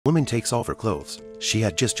Woman takes off her clothes. She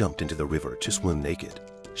had just jumped into the river to swim naked.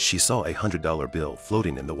 She saw a $100 bill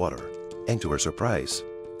floating in the water, and to her surprise,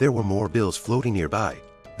 there were more bills floating nearby.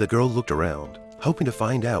 The girl looked around, hoping to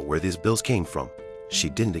find out where these bills came from. She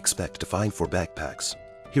didn't expect to find 4 backpacks.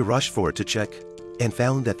 He rushed for it to check, and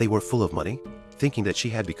found that they were full of money, thinking that she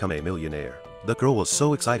had become a millionaire. The girl was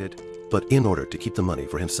so excited, but in order to keep the money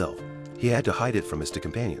for himself, he had to hide it from his 2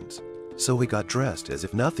 companions. So he got dressed as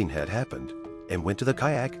if nothing had happened, and went to the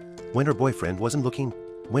kayak. When her boyfriend wasn't looking,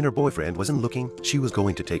 she was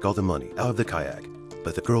going to take all the money out of the kayak.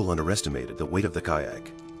 But the girl underestimated the weight of the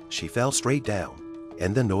kayak. She fell straight down,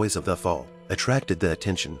 and the noise of the fall attracted the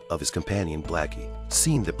attention of his companion Blackie.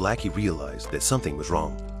 Seeing that Blackie realized that something was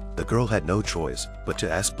wrong, the girl had no choice but to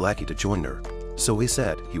ask Blackie to join her. So he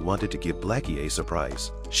said he wanted to give Blackie a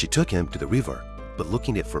surprise. She took him to the river, but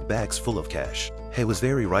looking at for bags full of cash. He was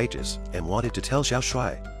very righteous and wanted to tell Xiao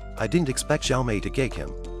Shuai. I didn't expect Xiao Mei to gag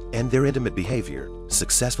him, and their intimate behavior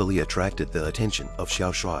successfully attracted the attention of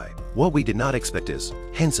Xiao Shuai. What we did not expect is,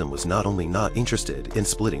 Handsome was not only not interested in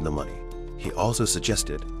splitting the money, he also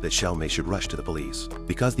suggested that Xiao Mei should rush to the police,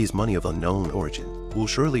 because these money of unknown origin will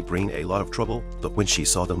surely bring a lot of trouble. But when she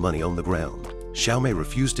saw the money on the ground, Xiao Mei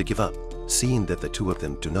refused to give up. Seeing that the 2 of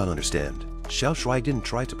them do not understand, Xiao Shuai didn't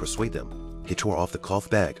try to persuade them. He tore off the cloth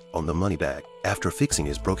bag on the money bag. After fixing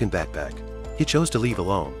his broken backpack, he chose to leave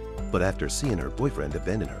alone. But after seeing her boyfriend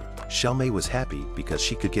abandon her, Xiao Mei was happy because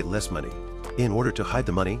she could get less money. In order to hide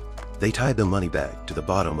the money, they tied the money bag to the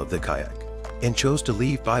bottom of the kayak and chose to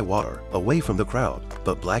leave by water away from the crowd.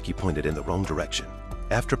 But Blackie pointed in the wrong direction.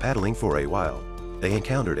 After paddling for a while, they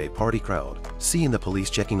encountered a party crowd. Seeing the police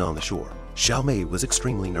checking on the shore, Xiao Mei was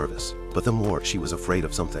extremely nervous. But the more she was afraid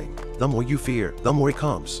of something, the more you fear, the more it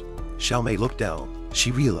comes. Xiao Mei looked down.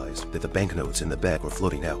 She realized that the banknotes in the bag were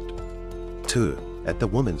floating out. 2. At the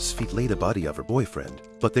woman's feet lay the body of her boyfriend,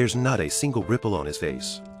 but there's not a single ripple on his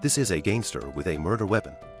face. This is a gangster with a murder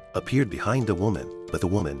weapon. Appeared behind the woman, but the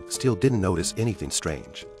woman still didn't notice anything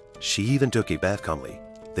strange. She even took a bath calmly.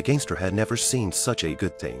 The gangster had never seen such a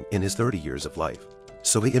good thing in his 30 years of life.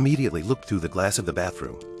 So he immediately looked through the glass of the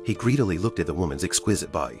bathroom. He greedily looked at the woman's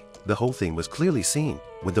exquisite body. The whole thing was clearly seen.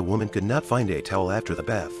 When the woman could not find a towel after the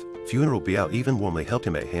bath, Funeral Biao even warmly helped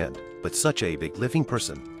him a hand. But such a big living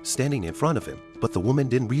person standing in front of him. But the woman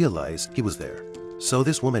didn't realize he was there. So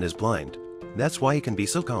this woman is blind. That's why he can be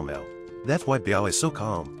so calm now. That's why Biao is so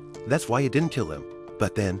calm. That's why it didn't kill him.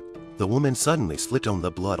 But then, the woman suddenly slipped on the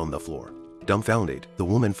blood on the floor. Dumbfounded, the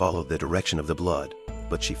woman followed the direction of the blood,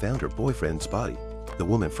 but she found her boyfriend's body. The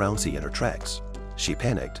woman frowned in her tracks. She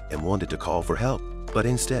panicked and wanted to call for help, but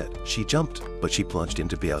instead, she jumped, but she plunged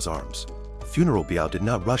into Biao's arms. Funeral Biao did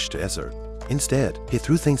not rush to answer. Instead, he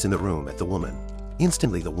threw things in the room at the woman.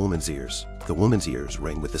 Instantly, the woman's ears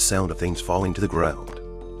rang with the sound of things falling to the ground.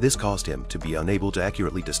 This caused him to be unable to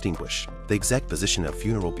accurately distinguish the exact position of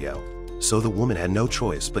Funeral Biao, so the woman had no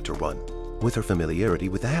choice but to run. With her familiarity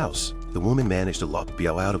with the house, the woman managed to lock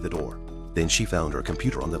Biao out of the door. Then she found her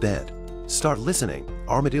computer on the bed. Start listening.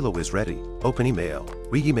 Armadillo is ready. Open email.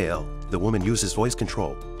 Read email. The woman uses voice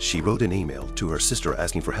control. She wrote an email to her sister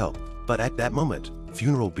asking for help. But at that moment,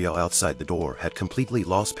 Funeral Biao outside the door had completely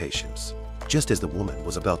lost patience. Just as the woman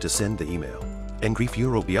was about to send the email, angry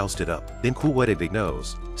Funeral Biao stood up, then cool with a big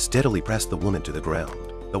nose, steadily pressed the woman to the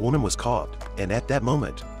ground. The woman was caught, and at that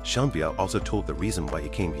moment, Shan Biao also told the reason why he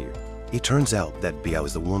came here. It turns out that Biao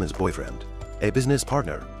is the woman's boyfriend, a business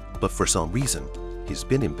partner, but for some reason, he's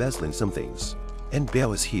been embezzling some things. And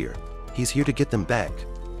Biao is here. He's here to get them back.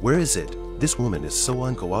 Where is it? This woman is so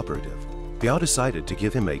uncooperative. Biao decided to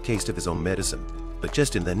give him a taste of his own medicine, but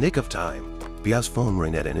just in the nick of time, Biao's phone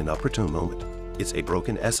rang at an inopportune moment. It's a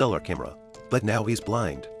broken SLR camera, but now he's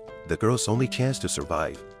blind. The girl's only chance to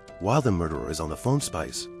survive. While the murderer is on the phone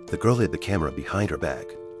spies, the girl hid the camera behind her back.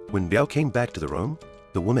 When Biao came back to the room,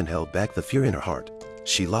 the woman held back the fear in her heart.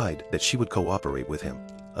 She lied that she would cooperate with him.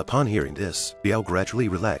 Upon hearing this, Biao gradually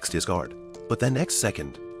relaxed his guard. But the next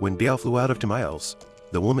second, when Biao flew out of 2 miles,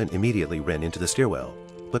 the woman immediately ran into the stairwell.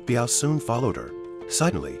 But Biao soon followed her.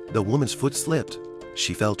 Suddenly, the woman's foot slipped.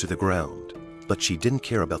 She fell to the ground. But she didn't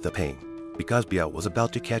care about the pain, because Biao was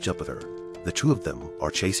about to catch up with her. The 2 of them are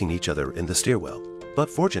chasing each other in the stairwell. But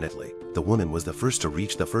fortunately, the woman was the first to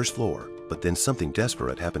reach the first floor. But then something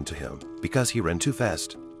desperate happened to him, because he ran too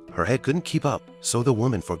fast. Her head couldn't keep up, so the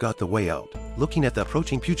woman forgot the way out. Looking at the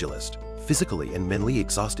approaching pugilist, physically and mentally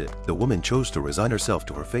exhausted, the woman chose to resign herself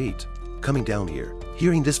to her fate. Coming down here,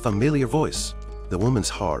 hearing this familiar voice, the woman's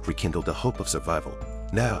heart rekindled the hope of survival.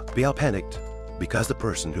 Now, Biao panicked, because the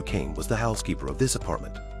person who came was the housekeeper of this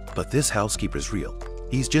apartment. But this housekeeper is real.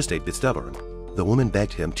 He's just a bit stubborn. The woman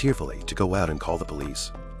begged him tearfully to go out and call the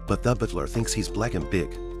police. but the butler thinks he's black and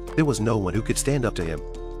big. There was no one who could stand up to him.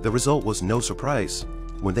 The result was no surprise.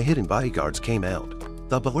 When the hidden bodyguards came out,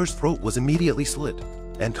 the butler's throat was immediately slit.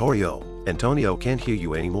 Antonio can't hear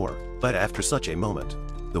you anymore. But after such a moment,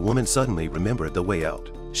 the woman suddenly remembered the way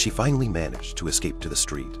out. She finally managed to escape to the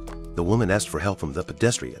street. The woman asked for help from the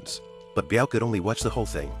pedestrians, but Biao could only watch the whole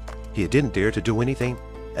thing. He didn't dare to do anything.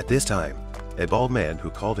 At this time, a bald man who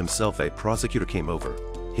called himself a prosecutor came over.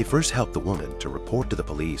 He first helped the woman to report to the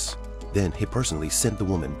police. Then he personally sent the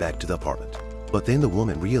woman back to the apartment. But then the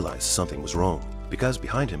woman realized something was wrong, because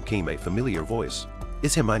behind him came a familiar voice.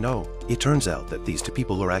 It's him I know. It turns out that these two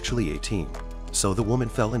people are actually a team. So the woman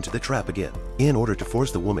fell into the trap again, in order to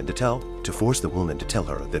force the woman to tell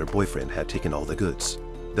her that her boyfriend had taken all the goods.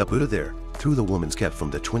 The Buddha there threw the woman's cap from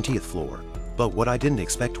the 20th floor. But what I didn't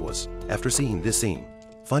expect was, after seeing this scene,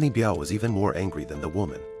 Fanny Biao was even more angry than the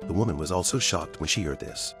woman. The woman was also shocked when she heard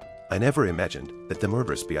this. I never imagined that the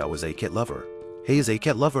murderous Biao was a cat lover. He is a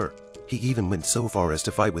cat lover. He even went so far as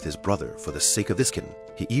to fight with his brother for the sake of this kitten.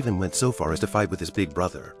 He even went so far as to fight with his big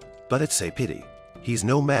brother. But it's a pity. He's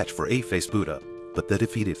no match for eight-faced Buddha. But the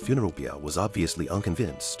defeated funeral Biao was obviously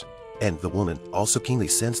unconvinced. And the woman also keenly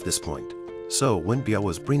sensed this point. So when Biao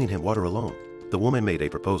was bringing him water alone, the woman made a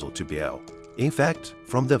proposal to Biao. In fact,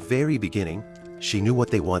 from the very beginning, she knew what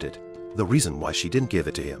they wanted. The reason why she didn't give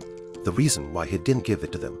it to him, the reason why he didn't give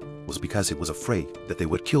it to them, was because he was afraid that they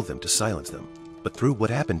would kill them to silence them. But through what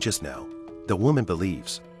happened just now, the woman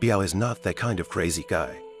believes Biao is not that kind of crazy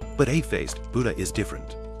guy. But eight-faced Buddha is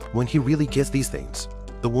different. When he really gets these things,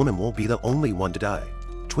 the woman won't be the only one to die.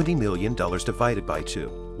 $20 million divided by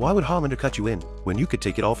 2. Why would Hellman cut you in when you could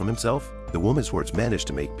take it all from himself? The woman's words managed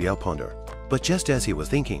to make Biao ponder. But just as he was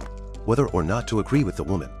thinking whether or not to agree with the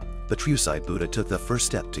woman, the true side Buddha took the first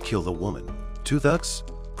step to kill the woman. Two thugs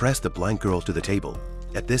pressed the blind girl to the table.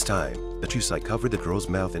 At this time, the true side covered the girl's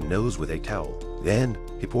mouth and nose with a towel. Then,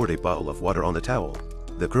 he poured a bottle of water on the towel.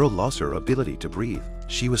 The girl lost her ability to breathe.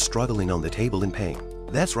 She was struggling on the table in pain.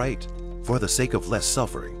 That's right. For the sake of less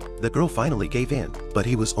suffering, the girl finally gave in, but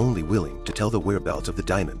he was only willing to tell the whereabouts of the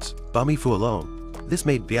diamonds. Bami Fu alone. This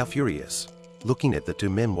made Biao furious. Looking at the two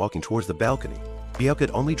men walking towards the balcony, Biao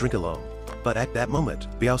could only drink alone. But at that moment,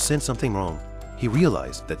 Biao sensed something wrong. He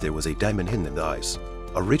realized that there was a diamond hidden in the ice.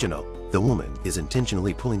 Original, the woman is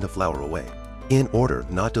intentionally pulling the flower away, in order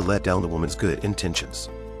not to let down the woman's good intentions.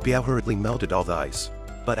 Biao hurriedly melted all the ice.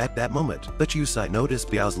 But at that moment, the true side noticed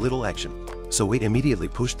Biao's little action, so it immediately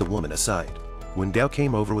pushed the woman aside. When Biao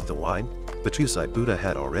came over with the wine, the true side Buddha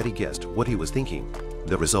had already guessed what he was thinking.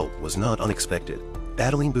 The result was not unexpected.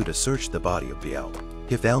 Battling Buddha searched the body of Biao.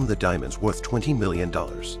 He found the diamonds worth $20 million.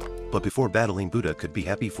 But before battling Buddha could be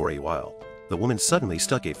happy for a while, the woman suddenly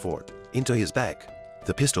stuck a fork into his back.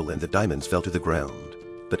 The pistol and the diamonds fell to the ground.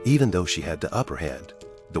 But even though she had the upper hand,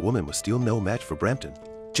 the woman was still no match for Brampton.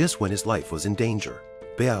 Just when his life was in danger,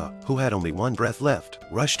 Biao, who had only one breath left,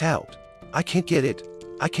 rushed out. I can't get it.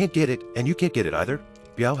 I can't get it, and you can't get it either.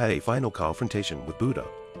 Biao had a final confrontation with Buddha,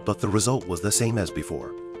 but the result was the same as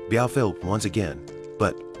before. Biao failed once again.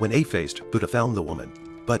 But when eight-faced Buddha found the woman,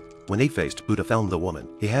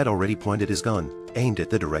 he had already pointed his gun, aimed at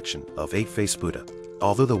the direction of eight-faced Buddha.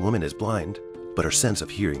 Although the woman is blind, but her sense of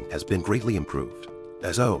hearing has been greatly improved.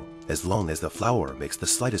 As long as the flower makes the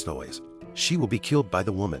slightest noise, she will be killed by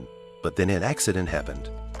the woman. But then an accident happened.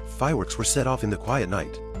 Fireworks were set off in the quiet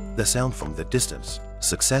night. The sound from the distance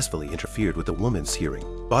successfully interfered with the woman's hearing.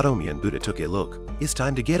 Bodomian Buddha took a look. It's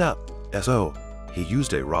time to get up. He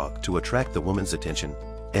used a rock to attract the woman's attention,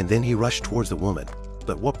 and then he rushed towards the woman.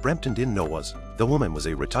 But what Brampton didn't know was, the woman was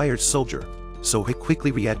a retired soldier, so he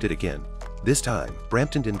quickly reacted again. This time,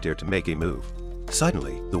 Brampton didn't dare to make a move.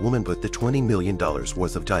 Suddenly, the woman put the $20 million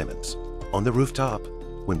worth of diamonds on the rooftop.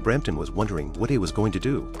 When Brampton was wondering what he was going to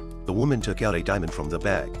do, the woman took out a diamond from the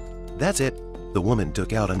bag. That's it. The woman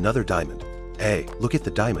took out another diamond. Hey, look at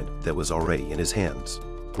the diamond that was already in his hands.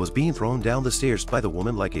 Was being thrown down the stairs by the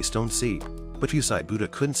woman like a stone seed. But Yusai Buddha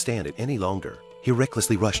couldn't stand it any longer. He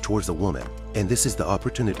recklessly rushed towards the woman, and this is the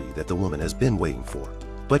opportunity that the woman has been waiting for.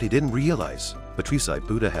 But he didn't realize, Yusai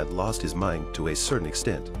Buddha had lost his mind to a certain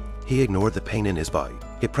extent. He ignored the pain in his body.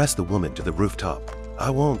 He pressed the woman to the rooftop. I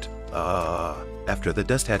won't. After the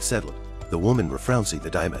dust had settled, the woman refrounced the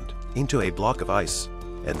diamond into a block of ice,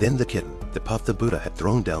 and then the kitten that Puff the Buddha had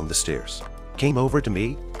thrown down the stairs came over to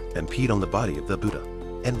me and peed on the body of the Buddha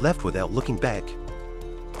and left without looking back.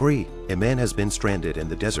 A man has been stranded in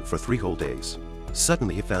the desert for 3 whole days.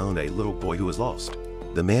 Suddenly he found a little boy who was lost.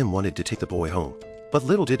 The man wanted to take the boy home, but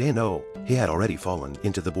little did he know, he had already fallen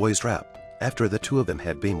into the boy's trap. After the two of them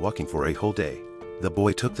had been walking for a whole day, the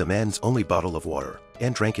boy took the man's only bottle of water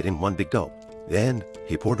and drank it in one big gulp. Then,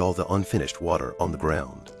 he poured all the unfinished water on the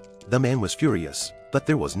ground. The man was furious, but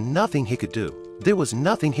there was nothing he could do. There was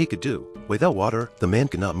nothing he could do. Without water, the man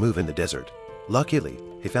could not move in the desert. Luckily,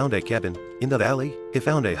 he found a cabin. In the valley, he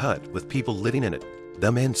found a hut with people living in it.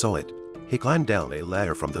 The man saw it. He climbed down a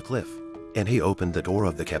ladder from the cliff, and he opened the door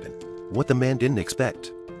of the cabin. What the man didn't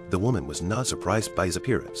expect, the woman was not surprised by his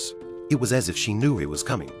appearance. It was as if she knew he was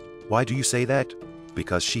coming. Why do you say that?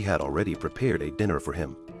 Because she had already prepared a dinner for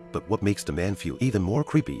him. But what makes the man feel even more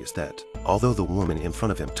creepy is that, although the woman in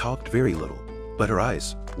front of him talked very little, but her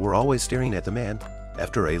eyes were always staring at the man.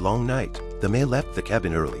 After a long night, the man left the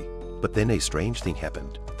cabin early. But then a strange thing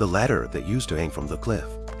happened. The ladder that used to hang from the cliff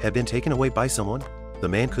had been taken away by someone. The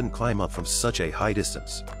man couldn't climb up from such a high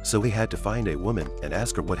distance, so he had to find a woman and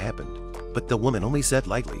ask her what happened. But the woman only said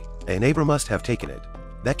lightly, "A neighbor must have taken it.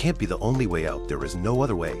 That can't be the only way out. There is no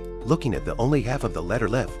other way." Looking at the only half of the ladder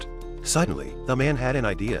left, suddenly the man had an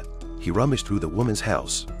idea. He rummaged through the woman's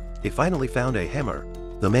house. He finally found a hammer.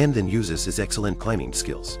 The man then uses his excellent climbing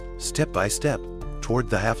skills, step by step, toward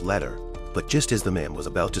the half ladder. But just as the man was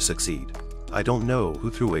about to succeed, I don't know who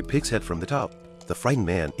threw a pig's head from the top. The frightened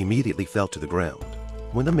man immediately fell to the ground.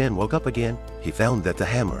 When the man woke up again, he found that the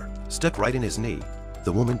hammer stuck right in his knee.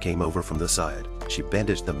 The woman came over from the side. She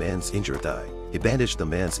bandaged the man's injured thigh. He bandaged the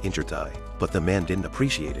man's injured thigh, but the man didn't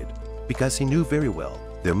appreciate it, because he knew very well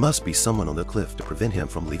there must be someone on the cliff to prevent him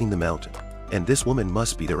from leaving the mountain, and this woman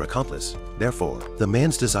must be their accomplice. Therefore, the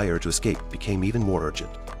man's desire to escape became even more urgent.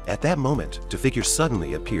 At that moment, two figures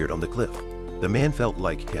suddenly appeared on the cliff. The man felt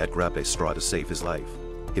like he had grabbed a straw to save his life.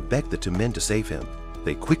 He begged the two men to save him.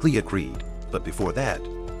 They quickly agreed, but before that,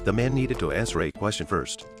 the man needed to answer a question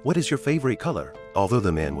first. "What is your favorite color?" Although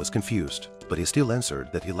the man was confused, but he still answered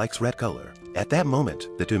that he likes red color. At that moment,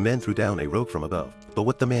 the two men threw down a rope from above. But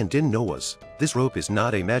what the man didn't know was, this rope is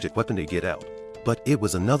not a magic weapon to get out, but it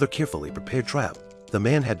was another carefully prepared trap. The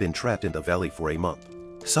man had been trapped in the valley for a month.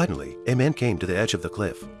 Suddenly, a man came to the edge of the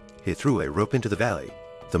cliff. He threw a rope into the valley.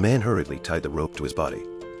 The man hurriedly tied the rope to his body.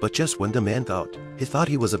 But just when the man thought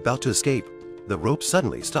he was about to escape, the rope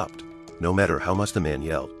suddenly stopped. No matter how much the man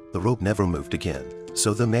yelled, the rope never moved again.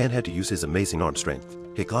 So the man had to use his amazing arm strength.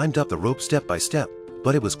 He climbed up the rope step by step,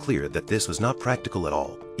 but it was clear that this was not practical at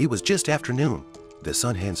all. It was just afternoon. The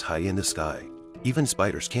sun hangs high in the sky. Even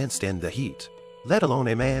spiders can't stand the heat, let alone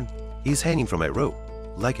a man. He's hanging from a rope,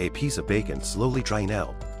 like a piece of bacon slowly drying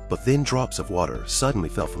out. But thin drops of water suddenly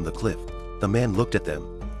fell from the cliff. The man looked at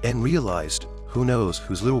them and realized, who knows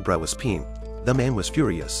whose little brow was pink. The man was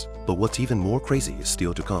furious, but what's even more crazy is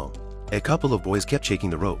still to come. A couple of boys kept shaking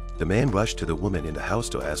the rope. The man rushed to the woman in the house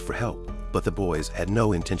to ask for help, but the boys had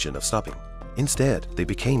no intention of stopping. Instead, they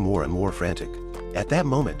became more and more frantic. At that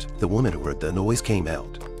moment, the woman who heard the noise came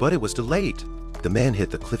out, but it was too late. The man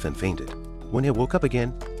hit the cliff and fainted. When he woke up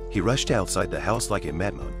again, he rushed outside the house like a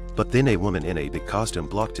madman, but then a woman in a big costume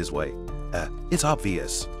blocked his way. It's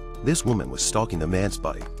obvious. This woman was stalking the man's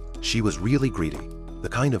body. She was really greedy, the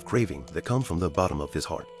kind of craving that comes from the bottom of his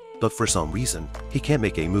heart. But for some reason, he can't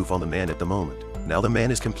make a move on the man at the moment. Now the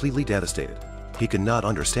man is completely devastated. He could not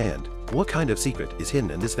understand what kind of secret is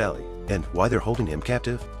hidden in this valley, and why they're holding him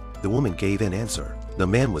captive. The woman gave an answer. The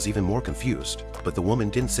man was even more confused, but the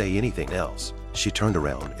woman didn't say anything else. She turned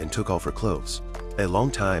around and took off her clothes. A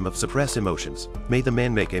long time of suppressed emotions made the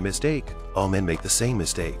man make a mistake. All men make the same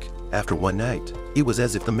mistake. After one night, it was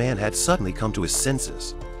as if the man had suddenly come to his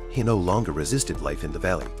senses. He no longer resisted life in the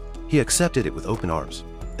valley. He accepted it with open arms,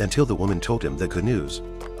 until the woman told him the good news.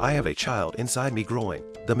 "I have a child inside me growing."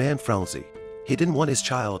 The man frowned. He didn't want his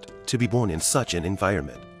child to be born in such an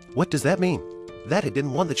environment. What does that mean? That he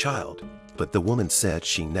didn't want the child. But the woman said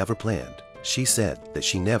she never planned. She said that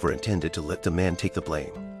she never intended to let the man take the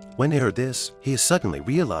blame. When he heard this, he suddenly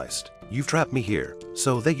realized, "You've trapped me here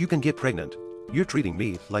so that you can get pregnant. You're treating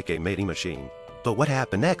me like a mating machine." But what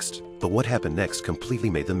happened next? Completely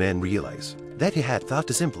made the man realize that he had thought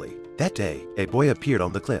too simply. That day, a boy appeared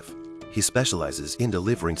on the cliff. He specializes in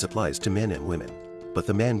delivering supplies to men and women. But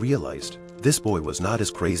the man realized this boy was not as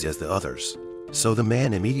crazy as the others. So the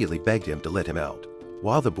man immediately begged him to let him out.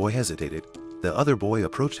 While the boy hesitated, the other boy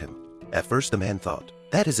approached him. At first the man thought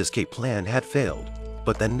that his escape plan had failed.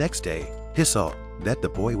 But the next day, he saw that the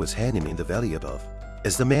boy was hanging in the valley above.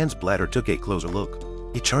 As the man's bladder took a closer look,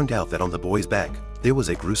 it turned out that on the boy's back, there was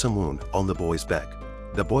a gruesome wound on the boy's back.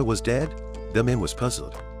 The boy was dead? The man was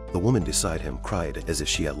puzzled. The woman beside him cried as if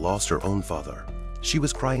she had lost her own father. She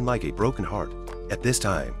was crying like a broken heart. At this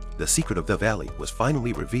time, the secret of the valley was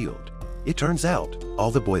finally revealed. It turns out,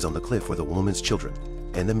 all the boys on the cliff were the woman's children,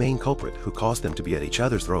 and the main culprit who caused them to be at each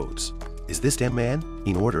other's throats Is this damn man?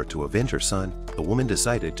 In order to avenge her son, the woman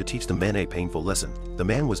decided to teach the man a painful lesson. The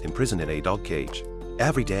man was imprisoned in a dog cage.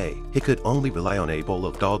 Every day, he could only rely on a bowl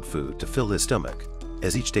of dog food to fill his stomach.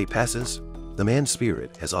 As each day passes, the man's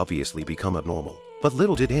spirit has obviously become abnormal. But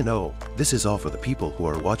little did he know, this is all for the people who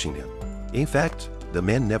are watching him. In fact, the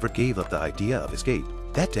man never gave up the idea of escape.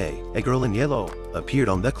 That day, a girl in yellow appeared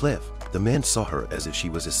on the cliff. The man saw her as if she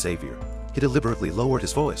was his savior. He deliberately lowered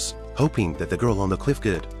his voice, hoping that the girl on the cliff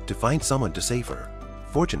could to find someone to save her.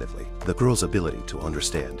 Fortunately, the girl's ability to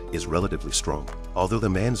understand is relatively strong. Although the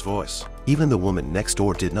man's voice, even the woman next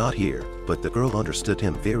door did not hear, but the girl understood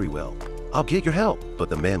him very well. "I'll get your help." But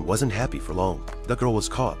the man wasn't happy for long. The girl was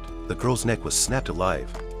caught. The girl's neck was snapped alive.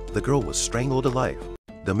 The girl was strangled alive.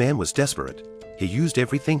 The man was desperate. He used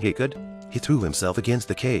everything he could. He threw himself against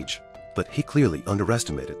the cage, but he clearly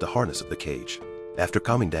underestimated the hardness of the cage. After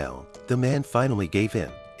calming down, the man finally gave in.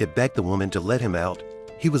 He begged the woman to let him out.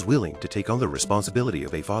 He was willing to take on the responsibility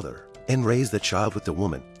of a father and raise the child with the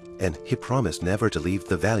woman, and he promised never to leave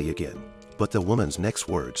the valley again. But the woman's next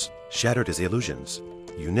words shattered his illusions.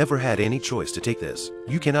 "You never had any choice to take this.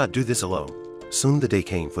 You cannot do this alone." Soon the day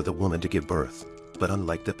came for the woman to give birth, but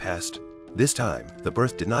unlike the past, this time the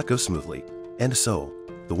birth did not go smoothly, and so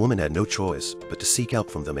the woman had no choice but to seek help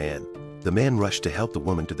from the man. The man rushed to help the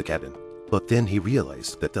woman to the cabin, but then he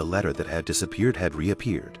realized that the ladder that had disappeared had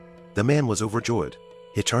reappeared. The man was overjoyed.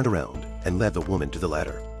 He turned around and led the woman to the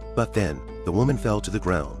ladder, but then the woman fell to the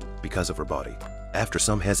ground because of her body. After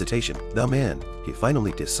some hesitation, the man, he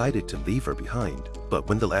finally decided to leave her behind, but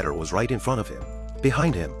when the ladder was right in front of him,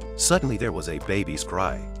 behind him, suddenly there was a baby's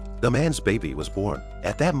cry. The man's baby was born.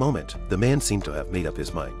 At that moment, the man seemed to have made up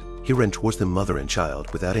his mind. He ran towards the mother and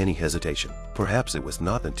child without any hesitation. Perhaps it was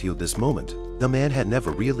not until this moment the man had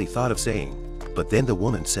never really thought of saying. But then the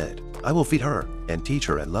woman said, "I will feed her and teach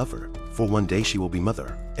her and love her, for one day she will be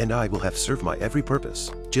mother, and I will have served my every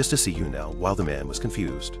purpose just to see you now." While the man was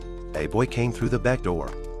confused, a boy came through the back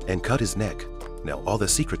door and cut his neck. Now all the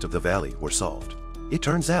secrets of the valley were solved. It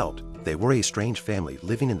turns out they were a strange family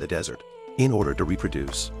living in the desert. In order to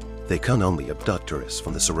reproduce, they can only abduct tourists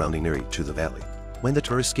from the surrounding area to the valley. When the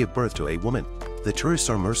tourists give birth to a woman, the tourists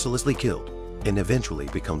are mercilessly killed and eventually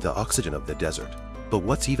become the oxygen of the desert. But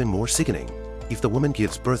what's even more sickening, if the woman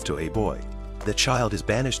gives birth to a boy, the child is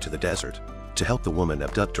banished to the desert to help the woman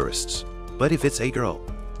abduct tourists. But if it's a girl,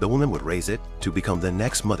 the woman would raise it to become the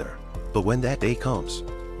next mother. But when that day comes,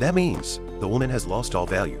 that means the woman has lost all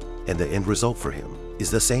value, and the end result for him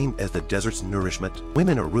is the same as the desert's nourishment.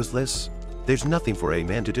 Women are ruthless. There's nothing for a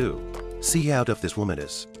man to do. See how tough this woman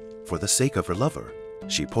is. For the sake of her lover,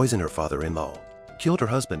 she poisoned her father-in-law, killed her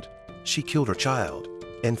husband, she killed her child,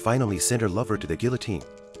 and finally sent her lover to the guillotine.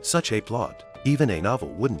 Such a plot. Even a novel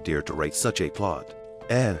wouldn't dare to write such a plot.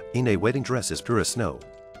 And in a wedding dress as pure as snow.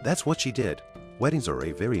 That's what she did. Weddings are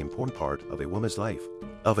a very important part of a woman's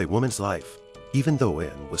life. Even though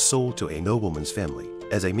Anne was sold to a nobleman's family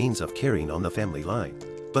as a means of carrying on the family line.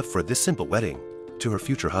 But for this simple wedding, to her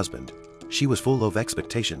future husband, she was full of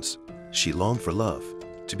expectations. She longed for love,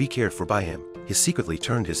 to be cared for by him. He secretly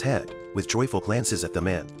turned his head with joyful glances at the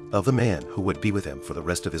man who would be with him for the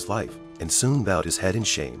rest of his life, and soon bowed his head in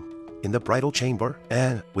shame. In the bridal chamber,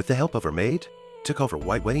 Anne, with the help of her maid, took off her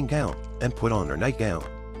white wedding gown and put on her nightgown,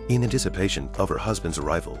 in anticipation of her husband's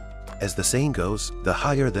arrival. As the saying goes, the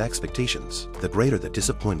higher the expectations, the greater the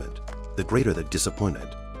disappointment.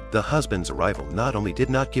 The husband's arrival not only did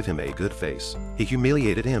not give him a good face, he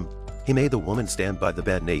humiliated him. He made the woman stand by the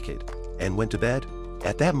bed naked and went to bed.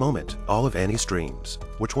 At that moment, all of Annie's dreams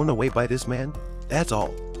were torn away by this man. That's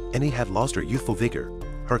all. Annie had lost her youthful vigor,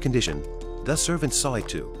 her condition. The servants saw it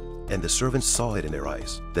too, and the servants saw it in their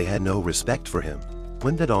eyes. They had no respect for him.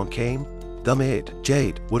 When the dawn came, the maid,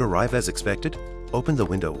 Jade, would arrive as expected, open the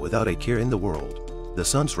window without a care in the world. The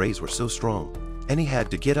sun's rays were so strong, and he had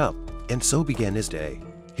to get up, and so began his day.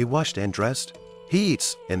 He washed and dressed, he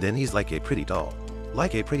eats, and then he's like a pretty doll.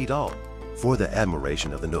 For the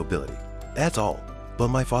admiration of the nobility. That's all. But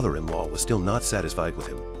my father-in-law was still not satisfied with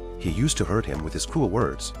him. He used to hurt him with his cruel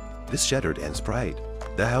words. This shattered Anne's pride.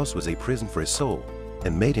 The house was a prison for his soul,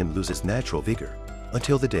 and made him lose his natural vigor.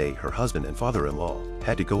 Until the day her husband and father-in-law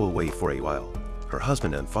had to go away for a while.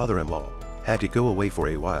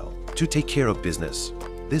 To take care of business.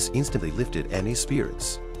 This instantly lifted Annie's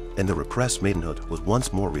spirits, and the repressed maidenhood was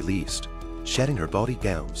once more released. Shedding her body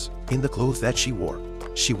gowns, in the clothes that she wore,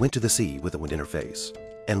 she went to the sea with the wind in her face,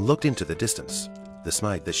 and looked into the distance. The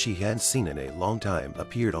smile that she hadn't seen in a long time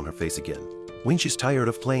appeared on her face again. When she's tired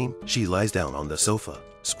of playing, she lies down on the sofa,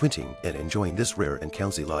 squinting and enjoying this rare and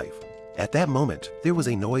cozy life. At that moment, there was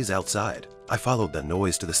a noise outside. I followed the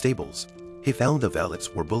noise to the stables. He found the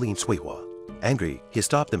valets were bullying Suihua. Angry, he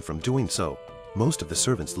stopped them from doing so. Most of the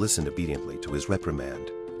servants listened obediently to his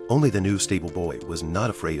reprimand. Only the new stable boy was not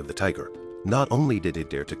afraid of the tiger. Not only did he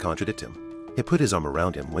dare to contradict him, he put his arm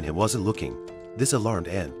around him when he wasn't looking. This alarmed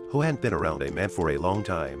Anne, who hadn't been around a man for a long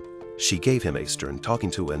time. She gave him a stern talking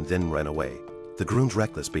to and then ran away. The groom's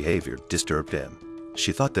reckless behavior disturbed Anne.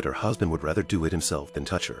 She thought that her husband would rather do it himself than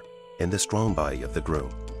touch her. In the strong body of the groom,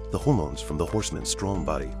 the hormones from the horseman's strong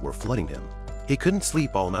body were flooding him. He couldn't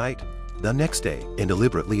sleep all night. The next day, Anne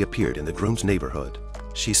deliberately appeared in the groom's neighborhood.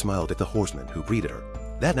 She smiled at the horseman who greeted her.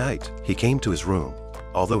 That night, he came to his room.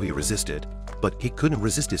 Although he resisted, but he couldn't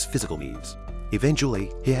resist his physical needs.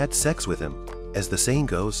 Eventually, he had sex with him. As the saying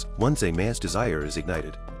goes, once a man's desire is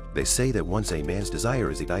ignited. They say that once a man's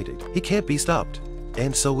desire is ignited, he can't be stopped.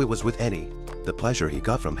 And so it was with Annie. The pleasure he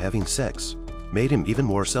got from having sex made him even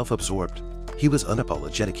more self-absorbed. He was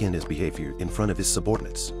unapologetic in his behavior in front of his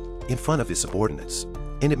subordinates.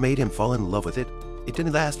 And it made him fall in love with it. It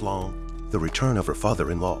didn't last long. The return of her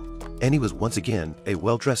father-in-law. Annie was once again a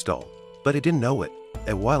well-dressed doll, but he didn't know it.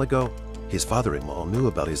 A while ago, his father-in-law knew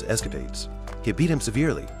about his escapades. He beat him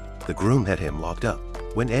severely. The groom had him locked up.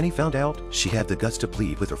 When Annie found out, she had the guts to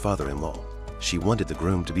plead with her father-in-law. She wanted the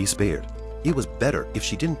groom to be spared. It was better if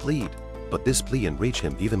she didn't plead, but this plea enraged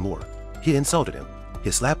him even more. He insulted him.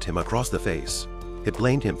 He slapped him across the face. He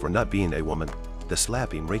blamed him for not being a woman. The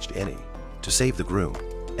slap enraged Annie. To save the groom,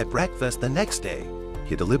 at breakfast the next day,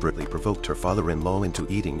 he deliberately provoked her father-in-law into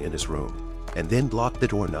eating in his room, and then blocked the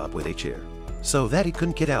doorknob with a chair, so that he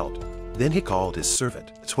couldn't get out. Then he called his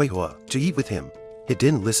servant, Suihua, to eat with him. He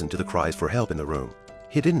didn't listen to the cries for help in the room.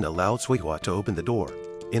 He didn't allow Suihua to open the door.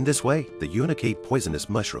 In this way, the eunuch ate poisonous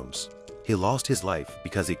mushrooms. He lost his life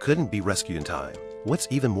because he couldn't be rescued in time. What's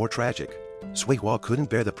even more tragic, Suihua couldn't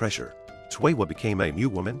bear the pressure. Suihua became a new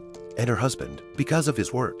woman, and her husband, because of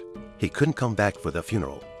his word, he couldn't come back for the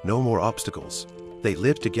funeral. No more obstacles. They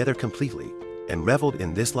lived together completely and reveled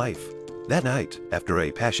in this life. That night, after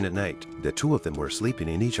a passionate night, the two of them were sleeping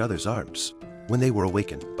in each other's arms when they were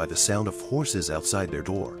awakened by the sound of horses outside their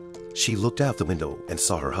door. She looked out the window and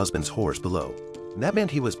saw her husband's horse below. That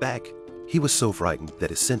meant he was back. He was so frightened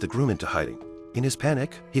that he sent the groom into hiding. In his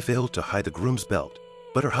panic, he failed to hide the groom's belt,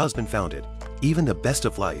 but her husband found it. Even the best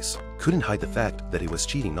of lies couldn't hide the fact that he was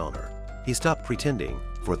cheating on her. He stopped pretending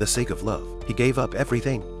for the sake of love. He gave up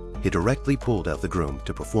everything. He directly pulled out the groom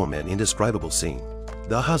to perform an indescribable scene.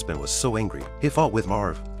 The husband was so angry, he fought with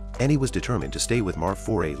Marv, and he was determined to stay with Marv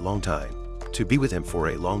for a long time. To be with him for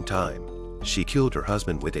a long time. She killed her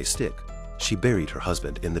husband with a stick. She buried her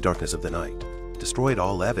husband in the darkness of the night, destroyed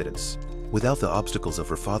all evidence. Without the obstacles of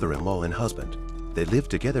her father-in-law and husband, they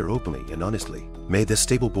lived together openly and honestly. Made the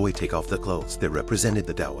stable boy take off the clothes that represented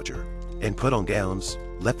the dowager, and put on gowns,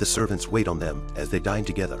 let the servants wait on them as they dined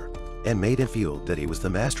together, and made him feel that he was the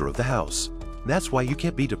master of the house. That's why you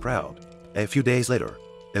can't be too proud. A few days later,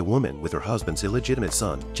 a woman with her husband's illegitimate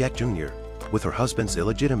son, Jack Jr.,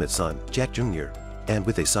 and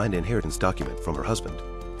with a signed inheritance document from her husband.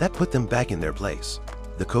 That put them back in their place.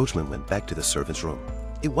 The coachman went back to the servant's room.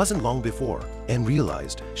 It wasn't long before Anne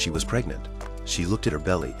realized she was pregnant. She looked at her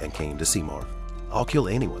belly and came to see Marv. I'll kill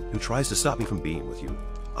anyone who tries to stop me from being with you.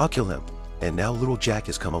 I'll kill him. And now little Jack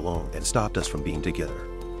has come along and stopped us from being together.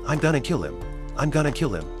 I'm gonna kill him. I'm gonna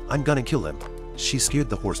kill him. I'm gonna kill him. She scared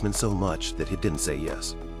the horseman so much that he didn't say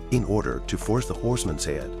yes. In order to force the horseman's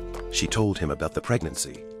hand, she told him about the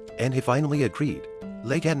pregnancy, and he finally agreed.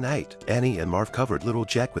 Late at night, Annie and Marv covered little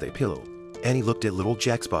Jack with a pillow. Annie looked at little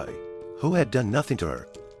Jack's body, who had done nothing to her.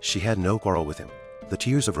 She had no quarrel with him. The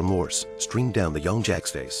tears of remorse streamed down the young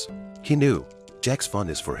Jack's face. He knew Jack's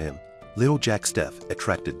fondness for him. Little Jack's death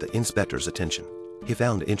attracted the inspector's attention. He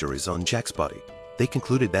found injuries on Jack's body. They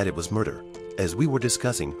concluded that it was murder. As we were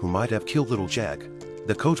discussing who might have killed little Jack,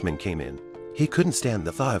 the coachman came in. He couldn't stand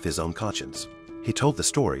the thought of his own conscience. He told the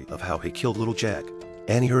story of how he killed little Jack.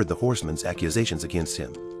 Annie heard the horseman's accusations against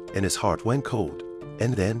him, and his heart went cold.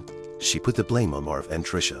 And then, she put the blame on Marv and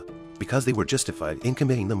Tricia, because they were justified in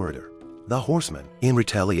committing the murder. The horseman, in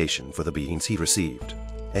retaliation for the beatings he received,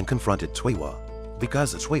 and confronted Suihua,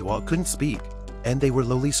 because Suihua couldn't speak, and they were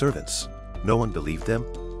lowly servants. No one believed them.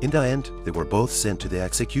 In the end, they were both sent to the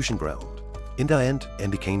execution ground. In the end, Anne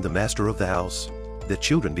became the master of the house. The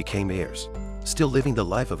children became heirs, still living the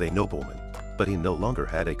life of a nobleman, but he no longer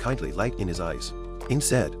had a kindly light in his eyes.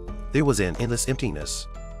 Instead, there was an endless emptiness,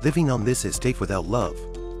 living on this estate without love.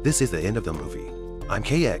 This is the end of the movie. I'm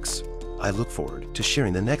KX. I look forward to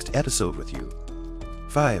sharing the next episode with you.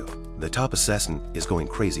 5. The top assassin is going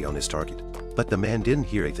crazy on his target, but the man didn't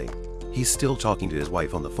hear a thing. He's still talking to his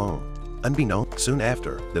wife on the phone. Unbeknownst, soon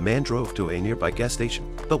after, the man drove to a nearby gas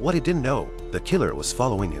station. But what he didn't know, the killer was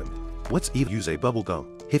following him. What's even use a bubble gum?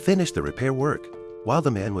 He finished the repair work. While the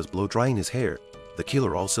man was blow drying his hair, the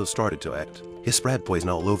killer also started to act. He spread poison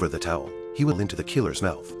all over the towel. He went into the killer's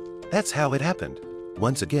mouth. That's how it happened.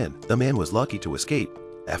 Once again, the man was lucky to escape.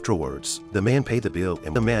 Afterwards, the man paid the bill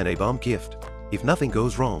and the man a bomb gift. If nothing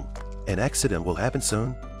goes wrong, an accident will happen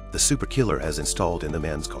soon. The super killer has installed in the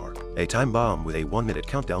man's car a time bomb with a 1-minute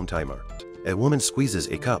countdown timer. A woman squeezes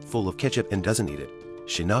a cup full of ketchup and doesn't eat it.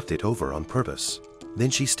 She knocked it over on purpose. Then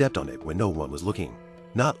she stepped on it when no one was looking.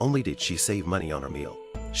 Not only did she save money on her meal,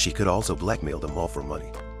 she could also blackmail them all for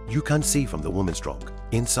money. You can see from the woman's trunk.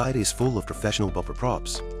 Inside is full of professional bumper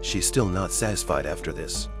props. She's still not satisfied after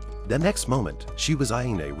this. The next moment, she was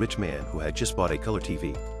eyeing a rich man who had just bought a color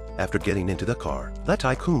TV. After getting into the car, the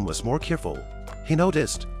tycoon was more careful. He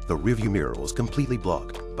noticed the rearview mirror was completely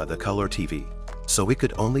blocked by the color TV, so he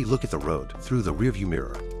could only look at the road through the rearview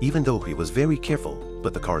mirror. Even though he was very careful,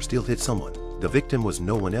 but the car still hit someone. The victim was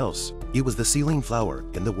no one else. It was the ceiling flower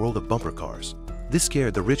in the world of bumper cars. This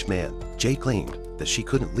scared the rich man. Jay claimed that she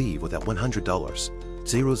couldn't leave without $100,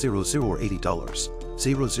 $000 or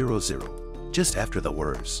 $80, 000. Just after the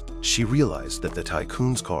words, she realized that the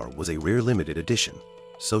tycoon's car was a rare limited edition.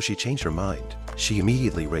 So she changed her mind. She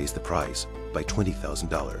immediately raised the price by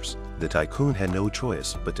 $20,000. The tycoon had no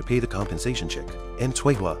choice but to pay the compensation check. And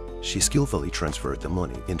Tsuehua, she skillfully transferred the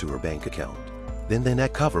money into her bank account. Then the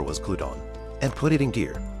neck cover was glued on and put it in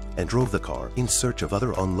gear and drove the car in search of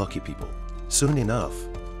other unlucky people. Soon enough,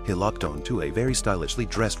 he locked on to a very stylishly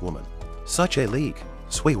dressed woman. Such a league,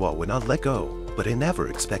 Tsuehua would not let go, but he never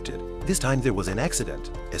expected. This time there was an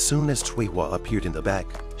accident. As soon as Tsuehua appeared in the back,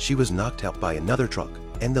 she was knocked out by another truck,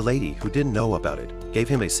 and the lady who didn't know about it gave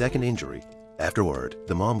him a second injury. Afterward,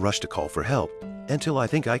 the mom rushed to call for help, until I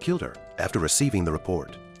think I killed her. After receiving the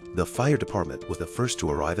report, the fire department was the first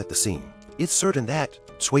to arrive at the scene. It's certain that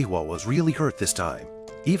Tsuehua was really hurt this time.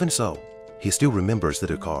 Even so, he still remembers the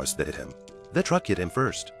two cars that hit him. The truck hit him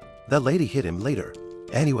first. The lady hit him later.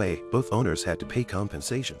 Anyway, both owners had to pay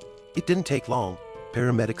compensation. It didn't take long.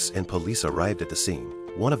 Paramedics and police arrived at the scene.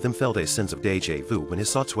 One of them felt a sense of déjà vu when he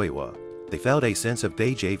saw Tsuehua. They felt a sense of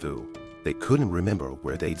déjà vu. They couldn't remember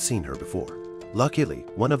where they'd seen her before. Luckily,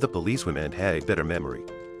 one of the policewomen had a better memory.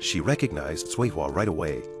 She recognized Tsuehua right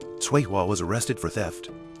away. Tsuehua was arrested for theft.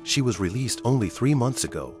 She was released only 3 months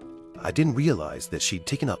ago. I didn't realize that she'd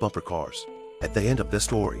taken up bumper cars. At the end of the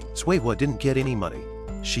story, Tsuehua didn't get any money.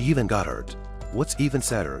 She even got hurt. What's even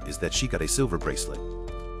sadder is that she got a silver bracelet.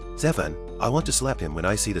 Stefan, I want to slap him when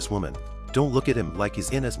I see this woman. Don't look at him like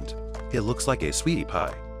he's innocent. He looks like a sweetie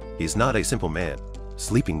pie. He's not a simple man,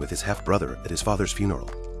 sleeping with his half-brother at his father's funeral.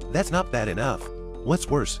 That's not bad enough. What's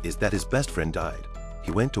worse is that his best friend died.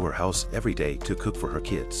 He went to her house every day to cook for her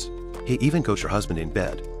kids. He even coached her husband in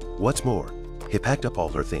bed. What's more, he packed up all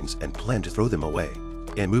her things and planned to throw them away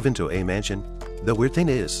and move into a mansion. The weird thing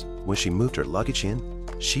is, when she moved her luggage in,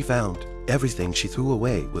 she found everything she threw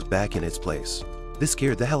away was back in its place. This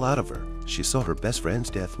scared the hell out of her. She saw her best friend's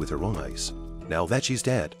death with her own eyes. Now that she's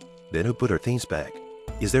dead, then who put her things back?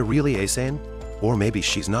 Is there really a sin? Or maybe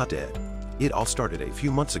she's not dead. It all started a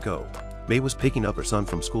few months ago. May was picking up her son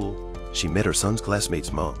from school. She met her son's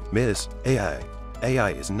classmate's mom, Miss AI.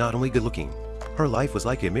 AI is not only good looking, her life was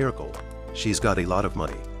like a miracle. She's got a lot of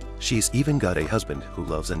money. She's even got a husband who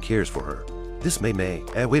loves and cares for her. This made May,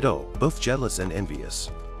 a widow, both jealous and envious.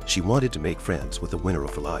 She wanted to make friends with the winner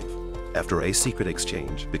of her life. After a secret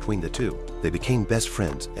exchange between the two, they became best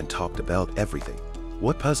friends and talked about everything.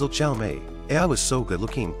 What puzzled Xiao Mei? AI was so good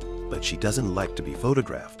looking, but she doesn't like to be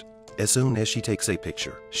photographed. As soon as she takes a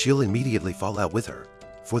picture, she'll immediately fall out with her,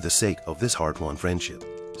 for the sake of this hard-won friendship.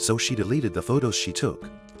 So she deleted the photos she took.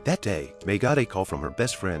 That day, May got a call from her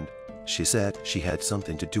best friend. She said she had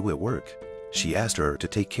something to do at work. She asked her to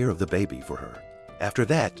take care of the baby for her. After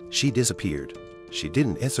that, she disappeared. She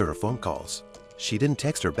didn't answer her phone calls. She didn't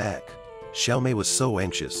text her back. Xiao Mei was so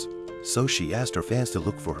anxious, so she asked her fans to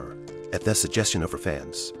look for her. At the suggestion of her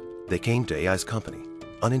fans, they came to AI's company,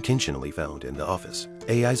 unintentionally found in the office.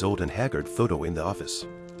 AI's old and haggard photo in the office.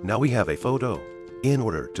 Now we have a photo. In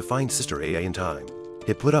order to find Sister AI in time,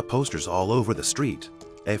 he put up posters all over the street.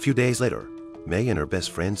 A few days later, May and her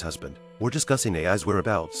best friend's husband were discussing AI's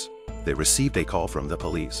whereabouts. They received a call from the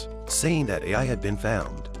police, saying that AI had been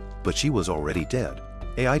found, but she was already dead.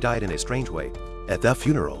 AI died in a strange way. At the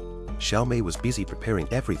funeral, Xiao Mei was busy preparing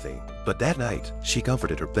everything, but that night, she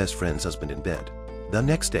comforted her best friend's husband in bed. The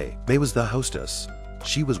next day, May was the hostess.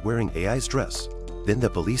 She was wearing AI's dress. Then the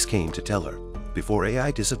police came to tell her, before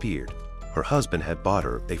AI disappeared, her husband had bought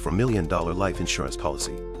her a $4 million life insurance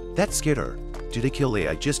policy. That scared her. Did they kill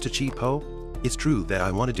AI just to cheat, Poe? It's true that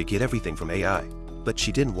I wanted to get everything from AI. but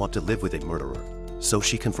she didn't want to live with a murderer. So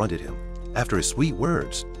she confronted him. After his sweet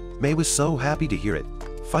words, May was so happy to hear it.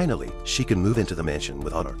 Finally, she could move into the mansion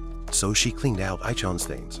with honor. So she cleaned out Ichon's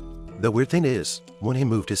things. The weird thing is, when he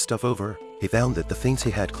moved his stuff over, he found that the things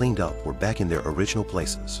he had cleaned up were back in their original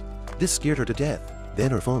places. This scared her to death.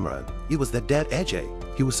 Then her phone rang. It was that dad AJ.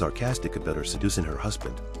 He was sarcastic about her seducing her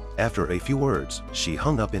husband. After a few words, she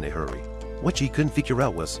hung up in a hurry. What she couldn't figure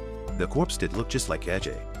out was, the corpse did look just like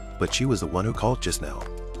AJ, but she was the one who called just now.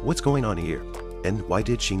 What's going on here? And why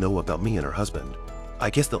did she know about me and her husband? I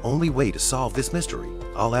guess the only way to solve this mystery,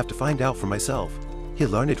 I'll have to find out for myself. He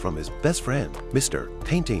learned it from his best friend, Mr.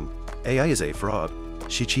 Painting. AI is a fraud.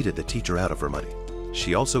 She cheated the teacher out of her money.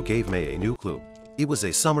 She also gave May a new clue. It was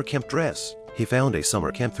a summer camp dress. He found a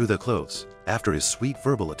summer camp through the clothes. After his sweet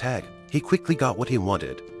verbal attack, he quickly got what he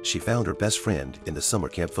wanted. She found her best friend in the summer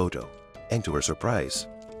camp photo. And to her surprise,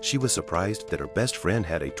 she was surprised that her best friend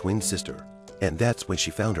had a twin sister. And that's when she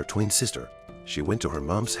found her twin sister. She went to her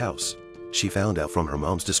mom's house. She found out from her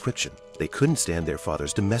mom's description they couldn't stand their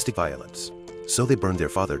father's domestic violence. So they burned their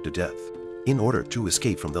father to death. In order to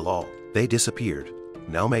escape from the law, they disappeared.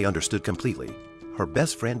 Now May understood completely. Her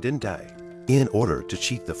best friend didn't die. In order to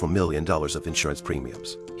cheat the $4 million of insurance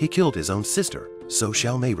premiums, he killed his own sister. So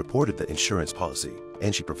May reported the insurance policy,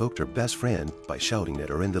 and she provoked her best friend by shouting at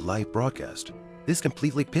her in the live broadcast. This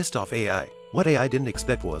completely pissed off AI. What AI didn't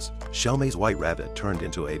expect was, May's white rabbit turned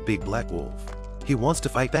into a big black wolf. He wants to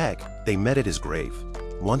fight back. They met at his grave.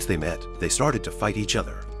 Once they met, they started to fight each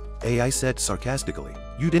other. AI said sarcastically,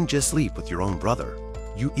 "You didn't just sleep with your own brother.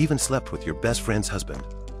 You even slept with your best friend's husband."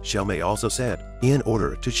 May also said, "In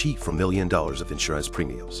order to cheat for $1 million of insurance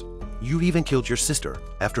premiums, you even killed your sister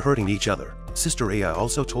after hurting each other." Sister AI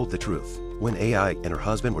also told the truth. When AI and her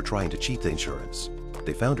husband were trying to cheat the insurance,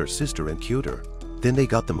 they found her sister and killed her. Then they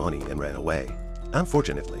got the money and ran away.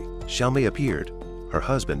 Unfortunately, May appeared. Her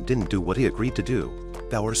husband didn't do what he agreed to do.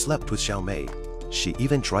 Bauer slept with May. She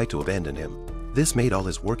even tried to abandon him. This made all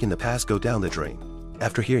his work in the past go down the drain.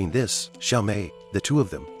 After hearing this, May, the two of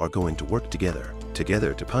them are going to work together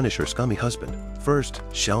to punish her scummy husband. First,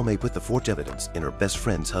 May put the forged evidence in her best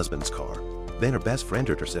friend's husband's car. Then her best friend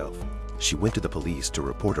hurt herself. She went to the police to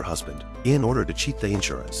report her husband in order to cheat the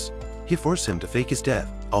insurance. He forced him to fake his death,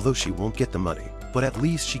 although she won't get the money. But at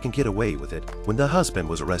least she can get away with it. When the husband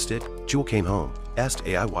was arrested, Jewel came home, asked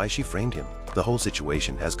AI why she framed him. The whole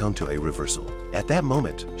situation has come to a reversal. At that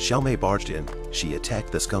moment, May barged in. She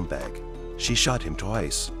attacked the scumbag. She shot him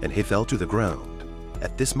twice, and he fell to the ground.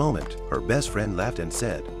 At this moment, her best friend laughed and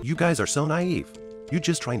said, "You guys are so naive. You're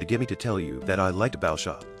just trying to get me to tell you that I liked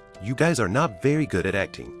Baosha. You guys are not very good at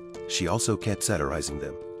acting." She also kept satirizing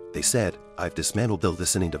them. They said, "I've dismantled the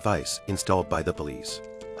listening device installed by the police.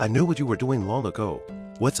 I knew what you were doing long ago.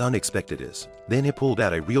 What's unexpected is, then he pulled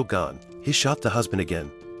out a real gun. He shot the husband again.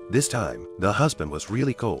 This time, the husband was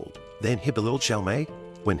really cold. Then he belittled May.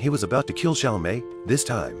 When he was about to kill May, this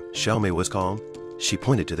time, May was calm." She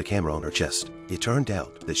pointed to the camera on her chest. It turned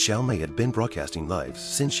out that May had been broadcasting live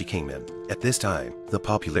since she came in. At this time, the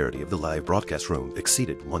popularity of the live broadcast room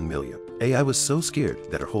exceeded 1 million. AI was so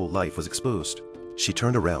scared that her whole life was exposed. She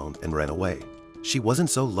turned around and ran away. She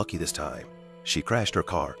wasn't so lucky this time. She crashed her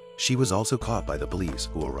car. She was also caught by the police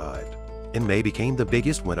who arrived. And May became the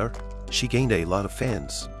biggest winner. She gained a lot of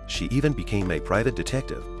fans. She even became a private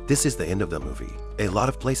detective. This is the end of the movie. A lot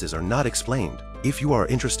of places are not explained. If you are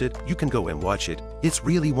interested, you can go and watch it. It's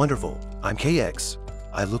really wonderful. I'm KX.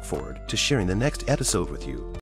 I look forward to sharing the next episode with you.